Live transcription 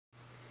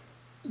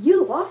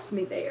lost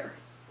me there.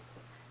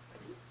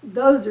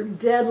 Those are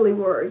deadly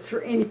words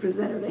for any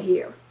presenter to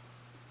hear.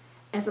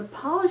 As a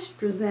polished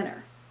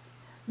presenter,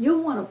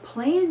 you'll want to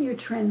plan your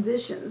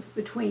transitions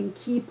between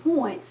key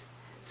points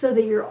so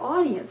that your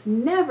audience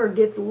never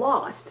gets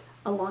lost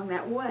along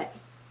that way.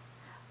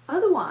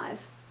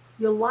 Otherwise,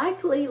 you'll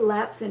likely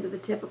lapse into the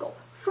typical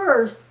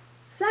first,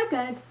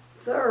 second,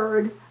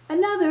 third,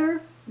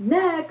 another,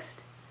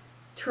 next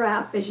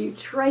trap as you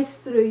trace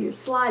through your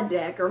slide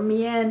deck or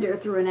meander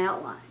through an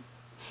outline.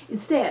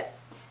 Instead,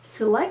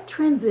 select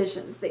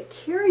transitions that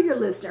carry your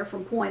listener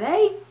from point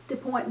A to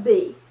point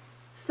B,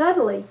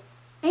 subtly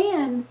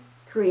and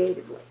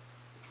creatively.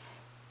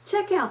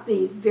 Check out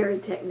these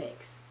varied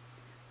techniques.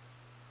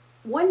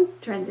 One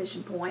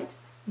transition point,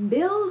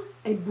 build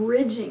a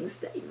bridging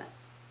statement.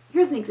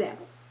 Here's an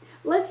example.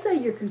 Let's say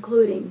you're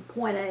concluding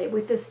point A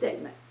with this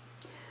statement.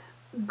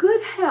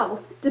 Good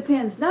health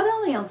depends not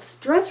only on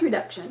stress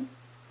reduction,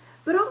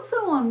 but also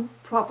on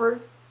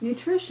proper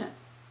nutrition.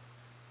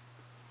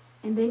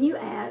 And then you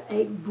add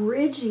a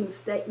bridging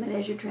statement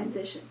as your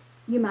transition.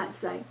 You might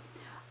say,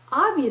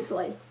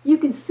 obviously, you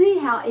can see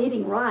how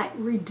eating right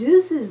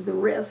reduces the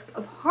risk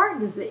of heart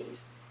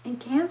disease and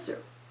cancer.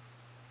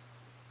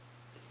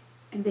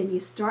 And then you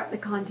start the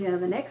content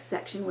of the next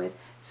section with,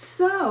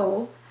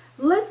 so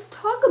let's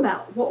talk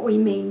about what we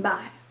mean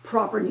by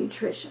proper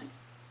nutrition.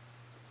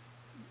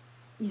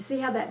 You see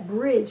how that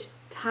bridge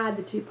tied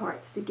the two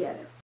parts together.